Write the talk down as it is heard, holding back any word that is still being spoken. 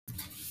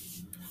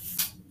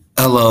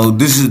Hello,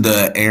 this is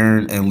the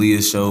Aaron and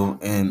Leah show,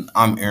 and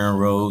I'm Aaron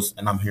Rose,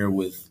 and I'm here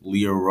with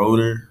Leah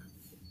Roder.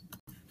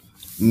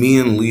 Me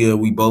and Leah,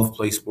 we both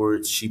play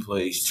sports. She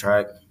plays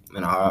track,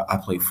 and I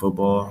play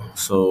football.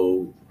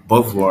 So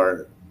both of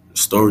our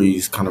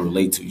stories kind of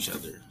relate to each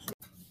other.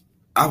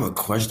 I have a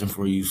question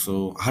for you.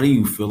 So, how do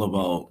you feel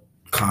about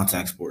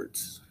contact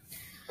sports?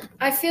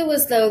 I feel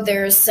as though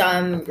there's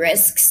some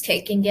risks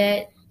taking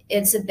it.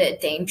 It's a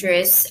bit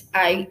dangerous.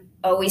 I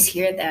always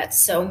hear that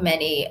so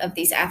many of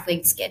these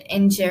athletes get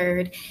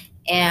injured,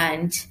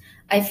 and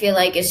I feel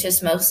like it's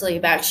just mostly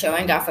about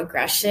showing off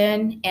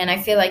aggression, and I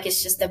feel like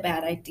it's just a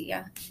bad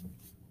idea.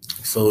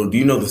 So, do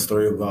you know the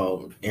story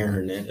about Aaron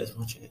Hernandez,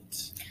 by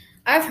chance?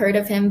 I've heard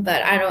of him,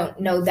 but I don't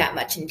know that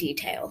much in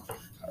detail.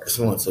 I just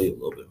want to tell you a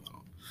little bit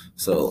about him.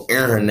 So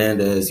Aaron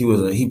Hernandez,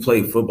 he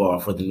played football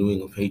for the New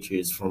England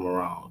Patriots from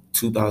around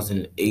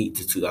 2008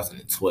 to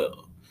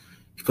 2012.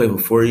 He played for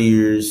 4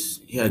 years.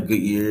 He had good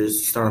years.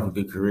 He started off a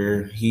good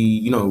career.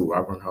 You know who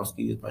Rob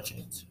Gronkowski is by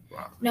chance?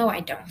 Rob. No,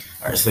 I don't.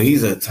 All right, so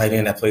he's a tight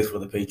end that plays for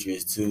the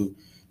Patriots too.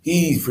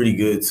 He's pretty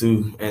good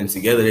too, and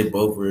together they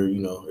both were,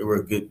 they were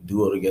a good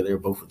duo together. They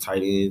both were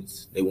tight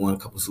ends. They won a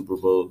couple Super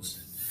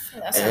Bowls. Oh,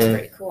 that sounds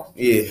pretty cool.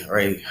 Yeah,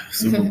 right.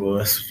 Super Bowl,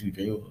 that's what you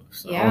dream of.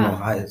 So I don't Yeah. know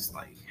how it's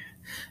like.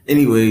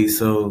 Anyway,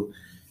 so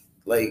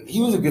like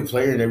he was a good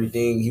player and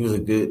everything. He was a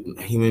good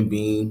human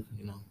being,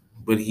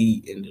 but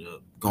he ended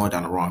up going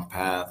down the wrong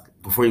path.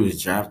 Before he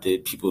was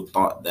drafted, people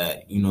thought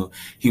that,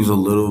 he was a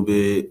little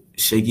bit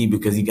shaky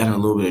because he got in a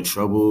little bit of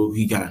trouble.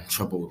 He got in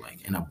trouble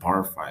like in a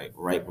bar fight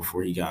right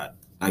before he got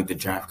like the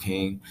draft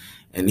came.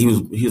 And he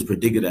was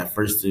predicted at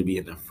first to be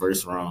in the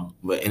first round,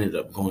 but ended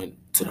up going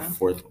to the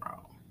fourth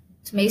round.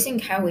 It's amazing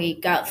how he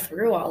got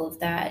through all of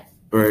that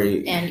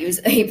Right. and he was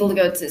able to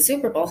go to the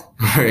Super Bowl.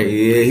 Right,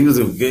 yeah, he was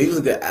a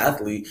good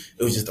athlete.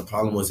 It was just the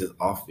problem was his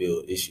off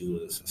field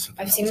issues.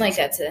 I feel like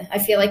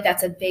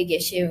that's a big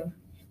issue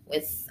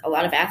with a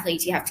lot of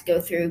athletes. You have to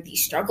go through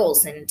these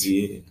struggles, and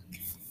Yeah,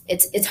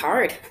 it's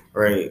hard.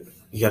 right.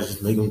 You gotta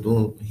just make him do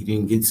them. He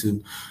didn't get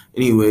to.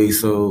 Anyway,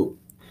 so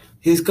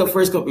his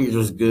first couple years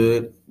was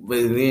good,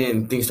 but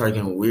then things started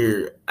getting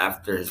weird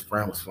after his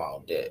friend was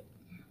found dead.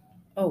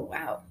 Oh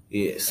wow!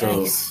 Yeah,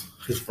 so Yikes.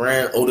 his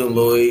friend Odin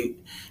Lloyd,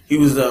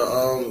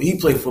 he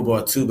played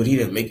football too, but he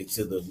didn't make it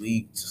to the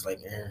league, just like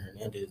Aaron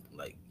Hernandez.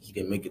 Like he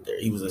didn't make it there.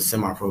 He was a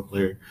semi-pro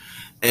player,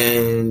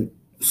 and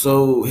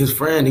so his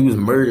friend he was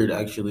murdered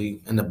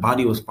actually, and the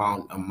body was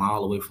found a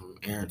mile away from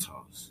Aaron's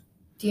house.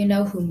 Do you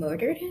know who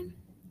murdered him?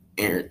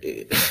 Aaron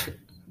did.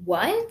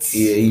 What?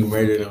 Yeah, he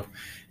murdered him.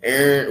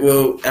 Aaron,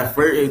 well, at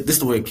first, this is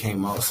the way it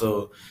came out.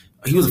 So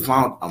he was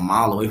found a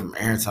mile away from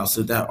Aaron's house,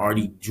 so that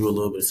already drew a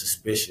little bit of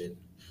suspicion.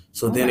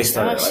 So Oh then my they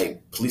started, gosh.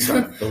 police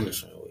started throwing this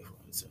shit away from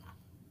him. So,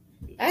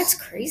 That's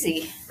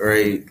crazy.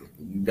 right,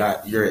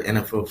 you're an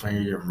NFL player,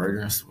 you're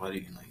murdering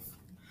somebody. Like,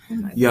 Oh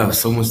my you have gosh.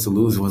 so much to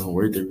lose, it wasn't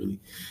worth it,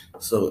 really.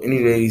 So,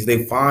 anyways,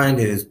 they find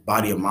his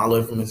body a mile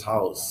away from his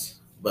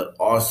house, but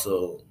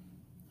also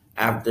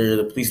after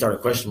the police started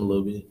questioning him a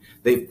little bit,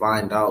 they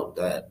find out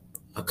that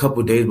a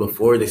couple days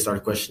before they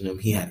started questioning him,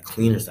 he had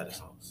cleaners at his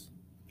house.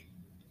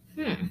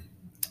 Hmm.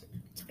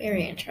 It's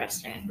very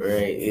interesting.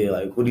 Right? Yeah,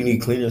 like what do you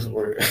need cleaners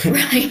for?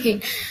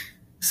 Right.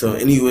 So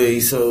anyway,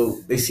 so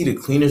they see the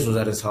cleaners was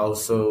at his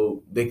house,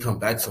 so they come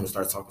back to him and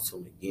start talking to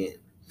him again.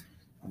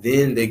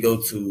 Then they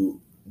go to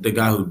the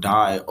guy who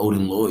died,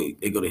 Odin Lloyd.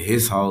 They go to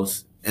his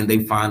house and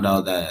they find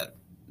out that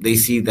they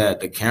see that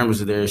the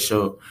cameras are there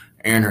show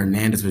Aaron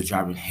Hernandez was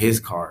driving his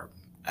car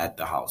at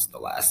the house the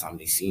last time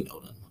they seen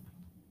Odin.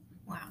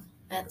 Wow.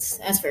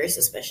 That's very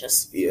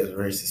suspicious. Yeah, it's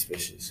very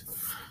suspicious.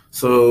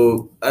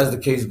 So as the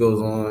case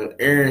goes on,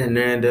 Aaron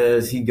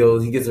Hernandez he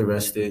gets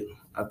arrested.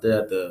 After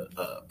that,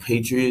 the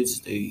Patriots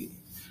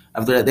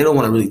after that they don't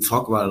want to really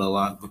talk about it a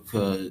lot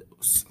because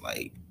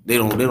like they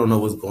don't know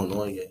what's going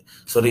on yet.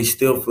 So they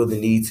still feel the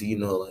need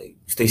to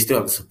they still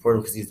have to support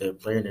him because he's their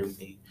player and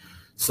everything.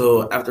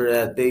 So after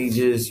that they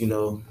just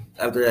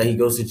after that he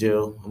goes to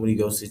jail. And when he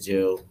goes to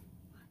jail,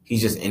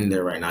 he's just in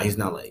there right now. He's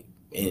not like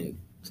in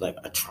like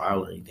a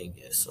trial or anything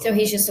yet. So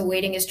he's just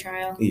awaiting his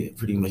trial. Yeah,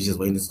 pretty much just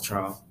waiting his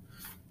trial.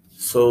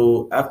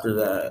 So after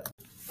that,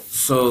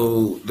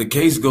 so the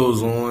case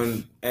goes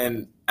on,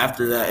 and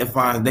after that,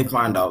 they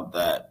find out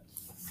that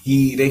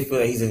they feel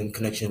that he's in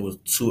connection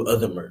with two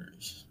other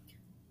murders.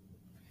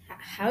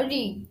 How did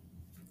he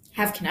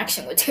have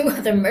connection with two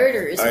other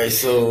murders? All right,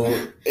 so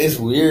it's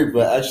weird,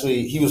 but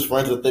actually he was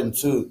friends with them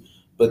too.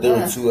 But there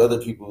were Ugh. two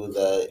other people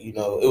that it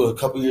was a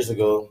couple years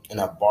ago in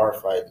a bar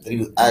fight that he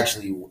was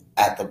actually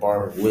at the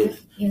bar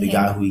with You the hang,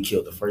 guy who he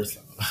killed the first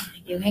time.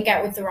 you hang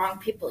out with the wrong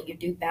people, you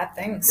do bad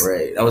things.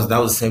 Right. That was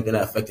the same thing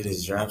that affected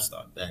his draft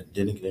stock that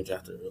didn't get him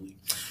drafted early.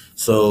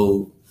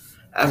 So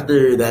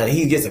after that,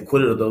 he gets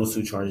acquitted of those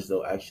two charges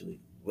though, actually.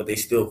 But they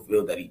still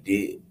feel that he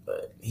did,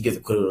 but he gets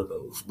acquitted of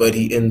those. But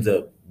he ends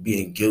up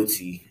being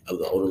guilty of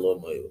the Odin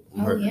Lloyd Oh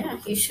murder. yeah,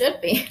 he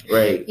should be.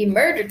 Right. He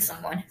murdered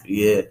someone.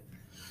 Yeah.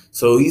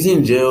 So he's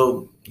in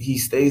jail. He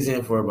stays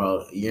in for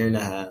about a year and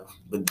a half,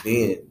 but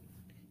then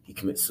he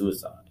commits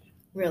suicide.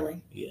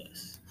 Really?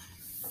 Yes.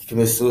 He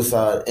committed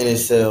suicide in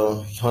his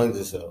cell. He hung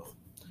himself.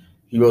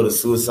 He wrote a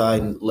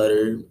suicide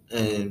letter,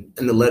 and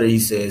in the letter he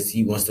says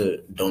he wants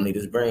to donate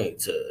his brain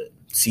to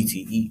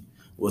CTE,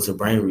 which is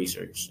brain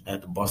research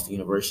at the Boston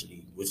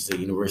University, which is a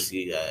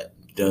university that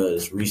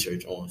does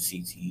research on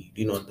CTE.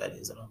 Do you know what that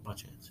is at all by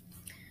chance?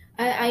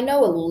 I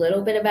know a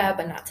little bit about it,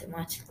 but not too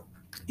much.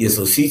 Yeah,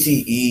 so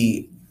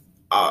CTE,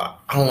 I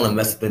don't want to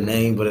mess up the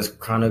name, but it's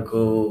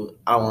chronicle.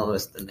 I don't want to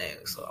mess up the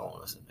name, so I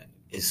won't mess up the name.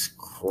 It's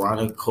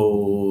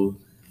chronicle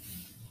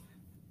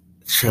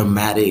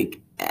traumatic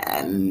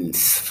and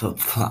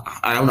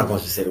I'm not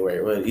going to say the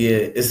word, but yeah,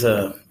 it's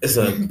a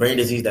brain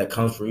disease that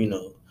comes from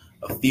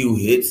a few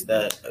hits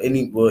that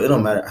it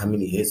don't matter how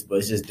many hits, but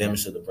it's just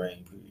damage to the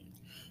brain.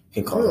 It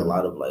can cause a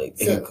lot of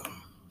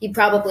he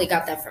probably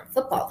got that from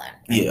football then.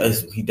 Right? Yeah,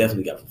 he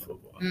definitely got it from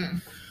football.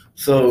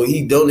 So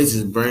he donates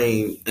his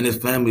brain, and his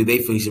family, they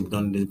feel he should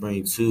donate his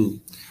brain too.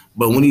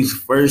 But when he's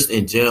first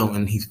in jail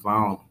and he's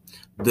found,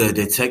 the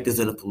detectives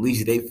and the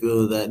police, they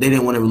feel that they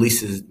didn't want to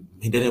release his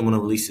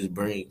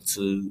brain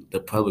to the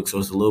public. So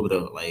it's a little bit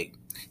of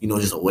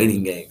just a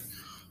waiting game.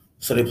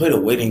 So they played a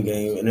waiting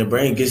game, and the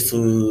brain gets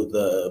to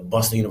the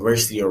Boston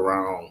University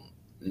around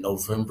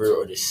November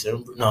or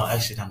December. No,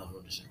 actually not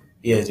November, December.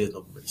 Yeah, it is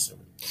November,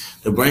 December.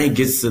 The brain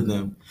gets to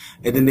them,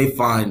 and then they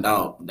find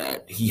out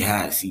that he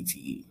had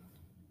CTE.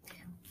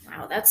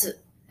 Wow,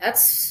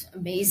 that's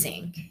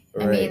amazing.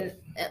 Right. I mean,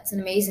 that's an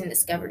amazing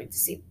discovery to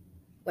see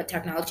what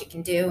technology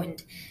can do,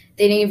 and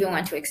they didn't even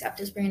want to accept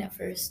his brain at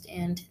first,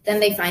 and then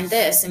they find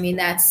this. I mean,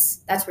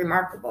 that's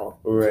remarkable.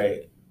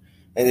 Right,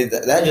 and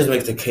that just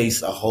makes the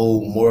case a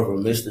whole more of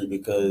a mystery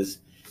because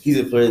he's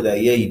a player that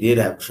he did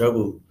have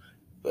trouble,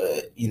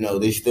 but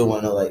they still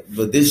want to know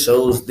but this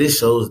shows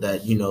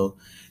that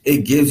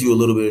it gives you a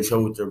little bit of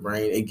trouble with your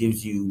brain. It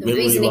gives you the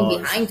reasoning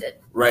behind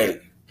it. Right.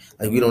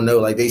 We don't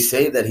know. They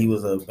say that he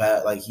was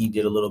he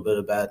did a little bit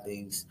of bad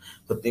things.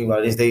 But the thing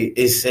about it is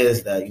it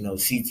says that,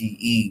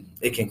 CTE,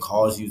 it can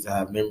cause you to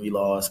have memory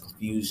loss,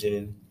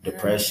 confusion,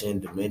 depression,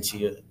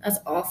 dementia. That's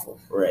awful.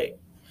 Right.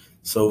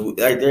 So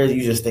right there,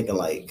 you're just thinking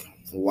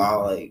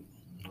wow,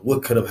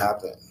 what could have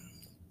happened?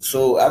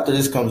 So after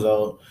this comes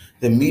out,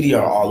 the media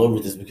are all over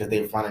this because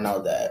they're finding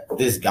out that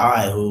this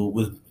guy who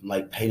was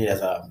painted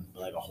as a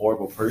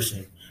horrible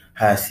person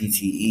has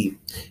CTE.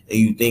 And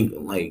you think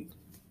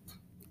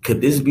could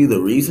this be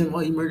the reason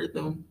why he murdered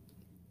them?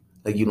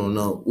 You don't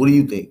know. What do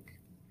you think?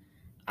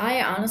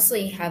 I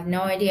honestly have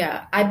no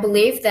idea. I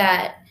believe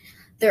that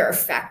there are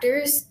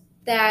factors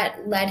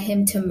that led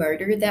him to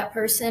murder that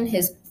person,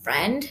 his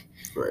friend.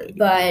 Right.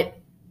 But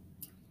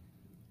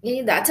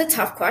that's a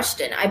tough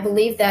question. I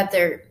believe that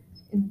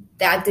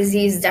that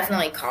disease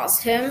definitely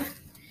caused him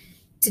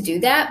to do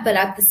that, but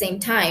at the same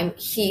time,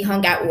 he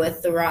hung out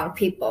with the wrong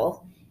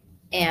people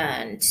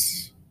and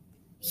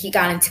he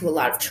got into a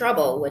lot of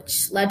trouble,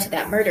 which led to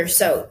that murder.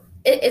 So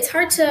it's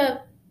hard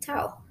to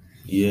tell.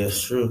 Yeah, it's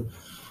true.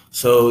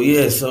 So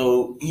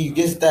he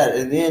gets that,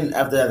 and then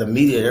after that, the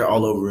media, they're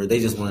all over it. They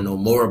just want to know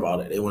more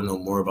about it. They want to know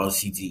more about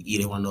CTE.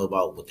 They want to know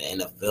about what the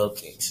NFL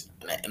thinks.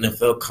 And the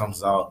NFL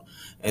comes out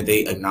and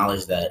they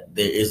acknowledge that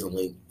there is a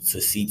link to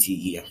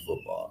CTE in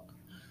football.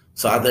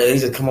 So after they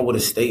just come up with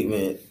a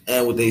statement,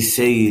 and what they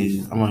say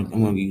is, I'm gonna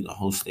give you the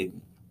whole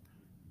statement.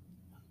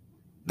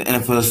 The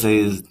NFL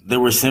says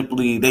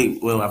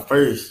at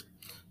first,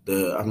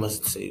 I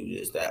must say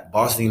this, that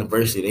Boston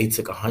University, they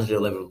took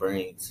 111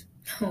 brains.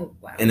 Oh,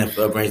 wow.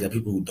 NFL brains that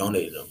people who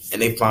donated them.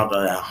 And they found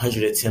out that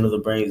 110 of the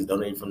brains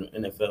donated from the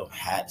NFL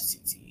had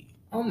CTE.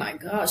 Oh my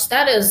gosh,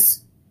 that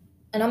is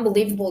an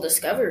unbelievable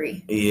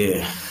discovery.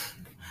 Yeah.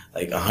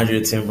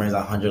 110 brains,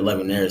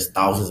 111, there's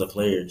thousands of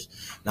players.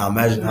 Now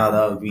imagine how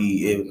that would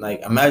be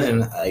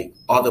imagine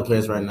all the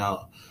players right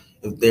now,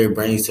 if their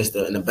brains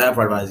tested, and the bad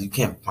part about it is you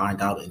can't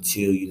find out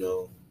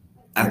until,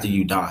 after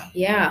you die.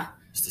 Yeah.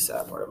 It's the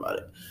sad part about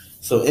it.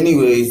 So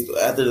anyways,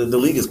 after the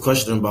league is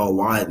questioning about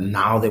why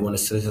now they want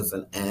to citizens,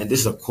 and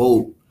this is a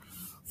quote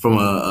from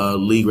a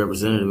league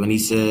representative, and he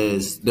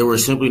says, there were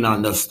simply not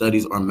enough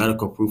studies or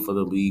medical proof for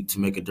the league to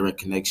make a direct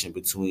connection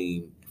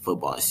between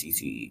football and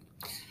CTE.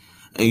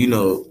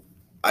 And,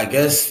 I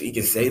guess he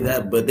could say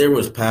that, but there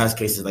was past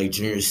cases like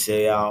Junior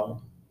Seau,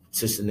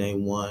 just to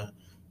name one,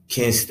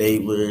 Ken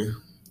Stabler.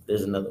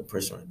 There's another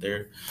person right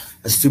there.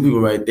 That's two people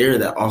right there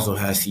that also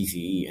has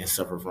CTE and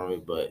suffer from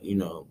it, but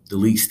the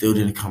league still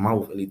didn't come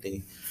out with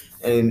anything,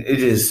 and it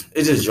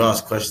just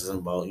draws questions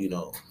about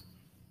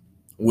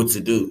what to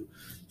do.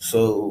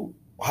 So,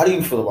 how do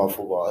you feel about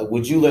football?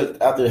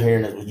 After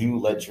hearing this, would you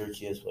let your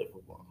kids play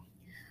football?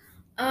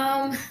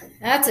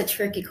 That's a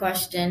tricky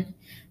question.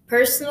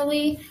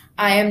 Personally,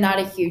 I am not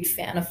a huge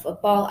fan of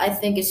football. I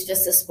think it's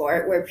just a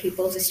sport where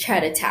people just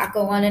try to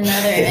tackle one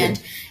another,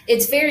 and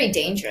it's very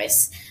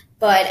dangerous.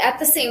 But at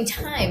the same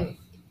time,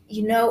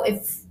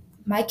 if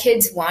my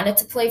kids wanted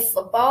to play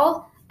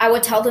football, I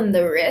would tell them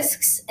the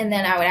risks, and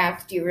then I would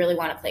ask, do you really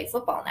want to play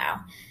football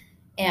now?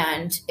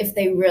 And if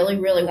they really,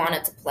 really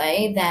wanted to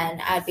play,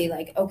 then I'd be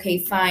like, okay,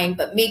 fine,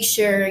 but make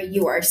sure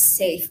you are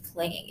safe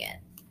playing it.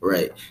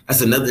 Right.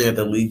 That's another thing that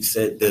the league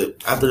said.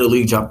 That after the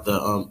league dropped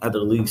after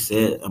the league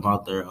said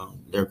about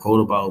their quote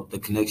about the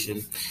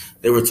connection,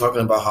 they were talking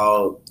about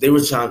how the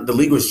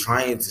league was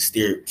trying to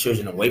steer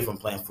children away from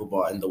playing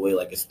football in the way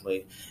like it's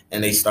played,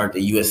 and they start the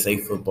USA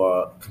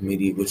Football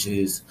Committee, which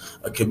is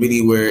a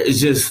committee where it's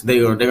just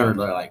they're gonna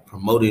like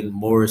promoting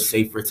more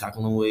safer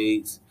tackling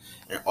ways,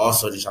 and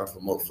also just trying to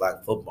promote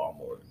flag football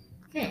more.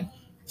 Hmm.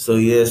 So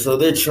yeah, so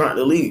they're trying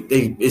the league.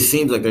 It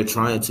seems like they're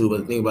trying to, but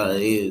the thing about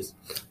it is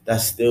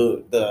that's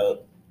still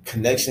the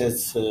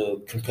connections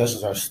to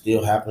concussions are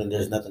still happening.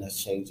 There's nothing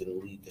that's changed in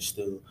the league. There's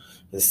still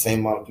the same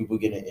amount of people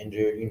getting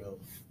injured.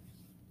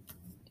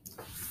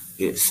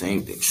 Yeah,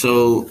 same thing.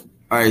 So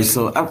all right,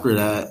 so after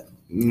that,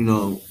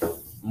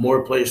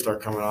 more players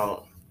start coming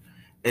out,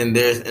 and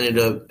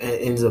it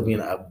ends up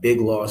being a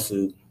big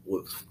lawsuit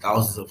with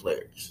thousands of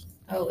players.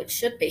 Oh, it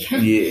should be.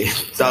 Yeah,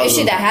 It's an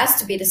issue that has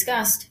to be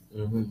discussed.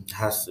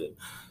 Has to.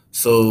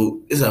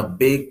 So it's a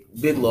big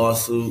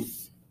lawsuit,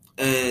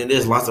 and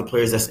there's lots of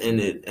players that's in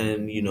it,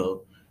 and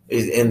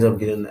it ends up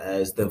getting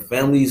as the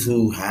families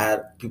who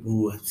had people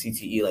who had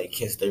CTE like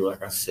Kent State,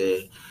 like I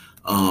said,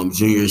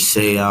 Junior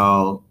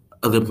Seau,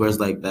 other players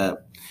like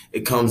that.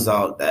 It comes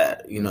out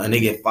that and they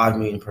get $5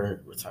 million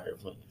per retired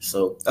player.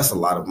 So that's a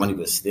lot of money,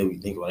 but still, you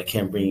think about it,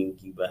 can't bring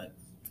you back.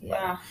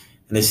 Yeah.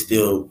 And it's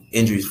still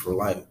injuries for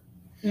life.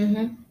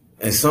 Mm-hmm.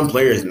 And some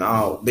players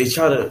now,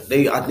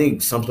 I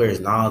think some players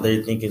now,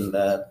 they're thinking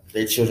that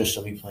their children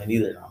shouldn't be playing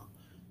either now.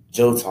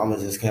 Joe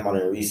Thomas just came out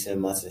in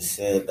recent months and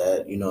said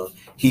that,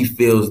 he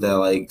feels that,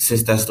 like,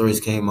 since that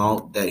stories came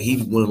out, that he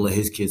wouldn't let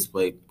his kids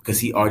play because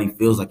he already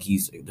feels like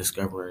he's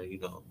discovering,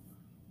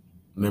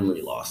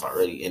 memory loss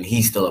already. And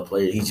he's still a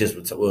player. He's just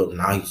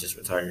now he's just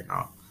retired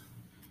now.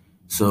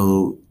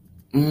 So,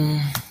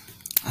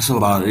 that's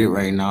about it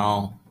right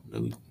now.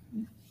 It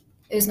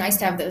was nice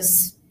to have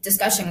this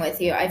discussion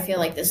with you. I feel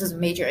like this is a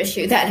major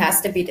issue that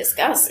has to be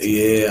discussed.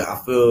 Yeah,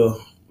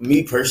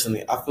 me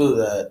personally, I feel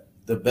that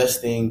the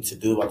best thing to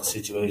do about the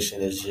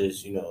situation is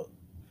just,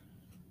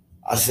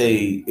 I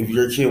say if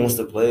your kid wants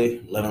to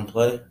play, let them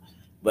play.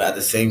 But at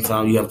the same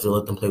time, you have to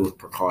let them play with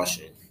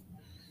precaution.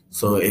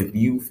 So if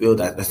you feel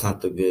that that's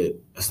not a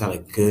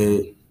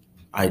good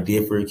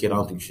idea for your kid, I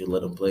don't think you should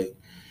let them play.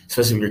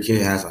 Especially if your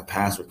kid has a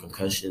past with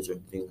concussions or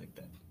things like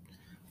that.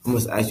 I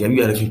must ask you, have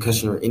you had a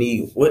concussion or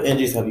what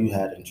injuries have you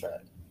had in track?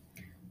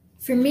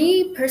 For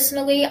me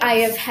personally, I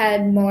have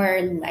had more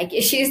leg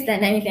issues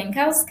than anything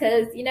else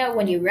because,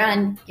 when you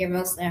run, you're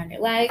mostly on your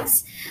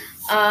legs.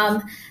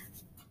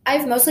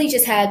 I've mostly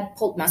just had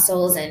pulled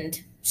muscles and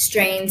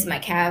strains in my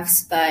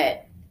calves,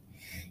 but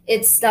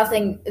it's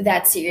nothing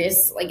that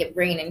serious like a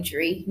brain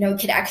injury. No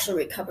kid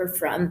actually recover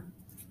from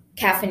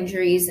calf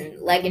injuries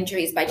and leg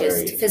injuries by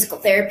just physical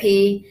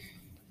therapy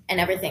and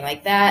everything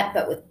like that.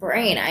 But with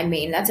brain, I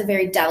mean, that's a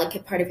very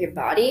delicate part of your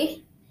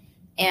body.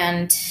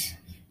 And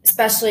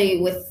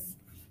especially with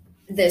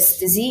this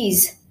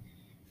disease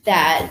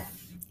that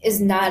is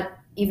not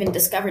even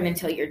discovered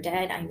until you're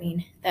dead. I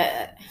mean,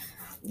 yeah,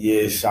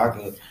 it's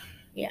shocking.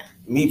 Yeah.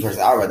 Me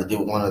personally, I'd rather deal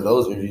with one of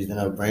those injuries than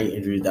a brain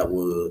injury that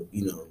will,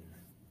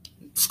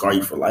 scar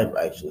you for life,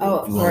 actually. Oh,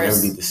 of you will course.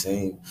 never be the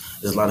same.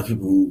 There's a lot of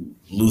people who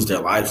lose their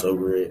lives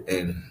over it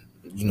and,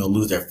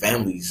 lose their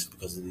families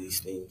because of these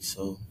things.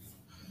 So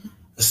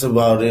that's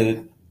about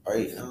it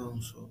right now.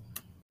 So,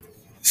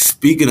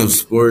 speaking of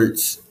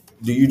sports,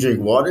 do you drink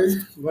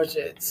water?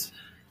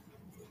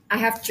 I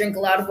have to drink a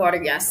lot of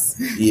water,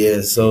 yes. Yeah,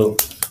 so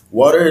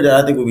water that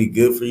I think would be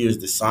good for you is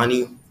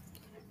Dasani.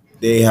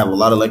 They have a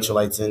lot of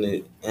electrolytes in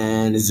it,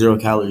 and it's 0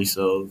 calories.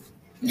 So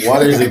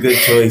water is a good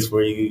choice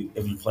for you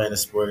if you're playing a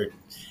sport.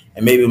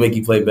 And maybe it'll make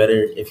you play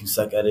better if you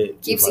suck at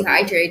it. Keeps you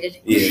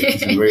hydrated. Yeah,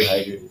 keeps you very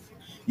hydrated.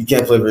 You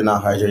can't play if you're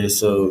not hydrated.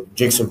 So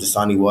drink some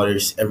Dasani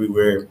waters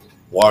everywhere.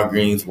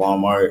 Walgreens,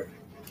 Walmart,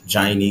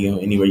 Giant Eagle,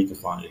 anywhere you can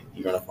find it.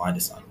 You're going to find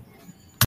Dasani.